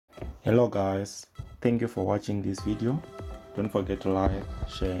Hello guys, thank you for watching this video. Don't forget to like,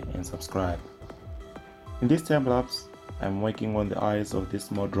 share and subscribe. In this time lapse, I'm working on the eyes of this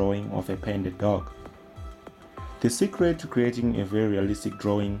small drawing of a painted dog. The secret to creating a very realistic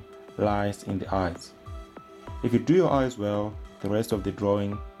drawing lies in the eyes. If you do your eyes well, the rest of the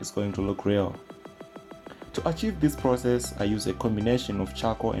drawing is going to look real. To achieve this process, I use a combination of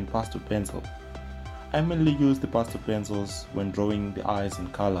charcoal and pastel pencil. I mainly use the pastel pencils when drawing the eyes in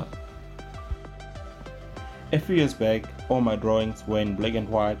color. A few years back, all my drawings were in black and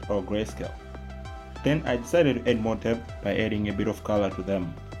white or grayscale. Then I decided to add more depth by adding a bit of color to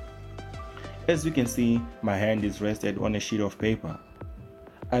them. As you can see, my hand is rested on a sheet of paper.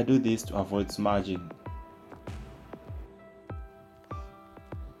 I do this to avoid smudging.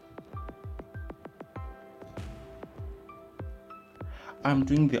 I'm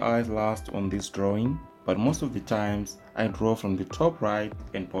doing the eyes last on this drawing, but most of the times I draw from the top right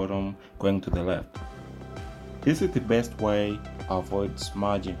and bottom going to the left. This is the best way to avoid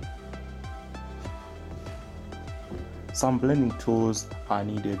smudging. Some blending tools are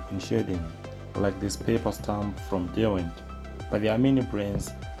needed in shading, like this paper stamp from Derwent, but there are many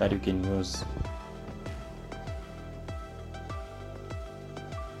brands that you can use.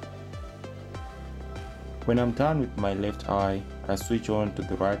 When I'm done with my left eye, I switch on to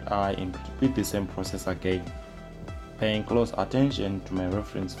the right eye and repeat the same process again, paying close attention to my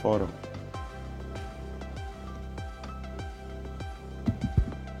reference photo.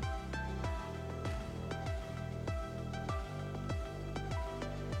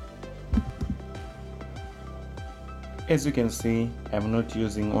 As you can see, I'm not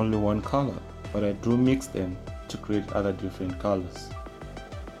using only one color, but I do mix them to create other different colors.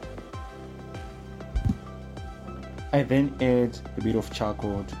 I then add a bit of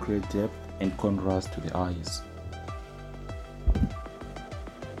charcoal to create depth and contrast to the eyes.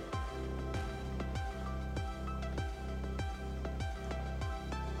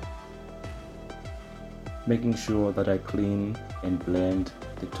 Making sure that I clean and blend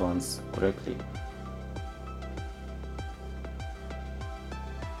the tones correctly.